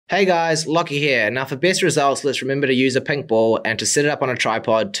Hey guys, Lockie here. Now for best results, let's remember to use a pink ball and to set it up on a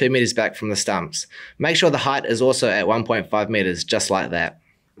tripod 2 meters back from the stumps. Make sure the height is also at 1.5 meters, just like that.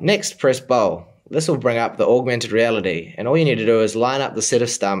 Next, press bowl. This will bring up the augmented reality, and all you need to do is line up the set of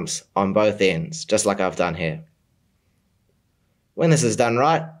stumps on both ends, just like I've done here. When this is done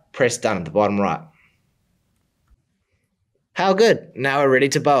right, press done at the bottom right. How good! Now we're ready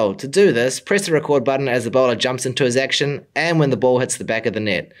to bowl. To do this, press the record button as the bowler jumps into his action and when the ball hits the back of the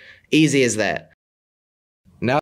net. Easy as that.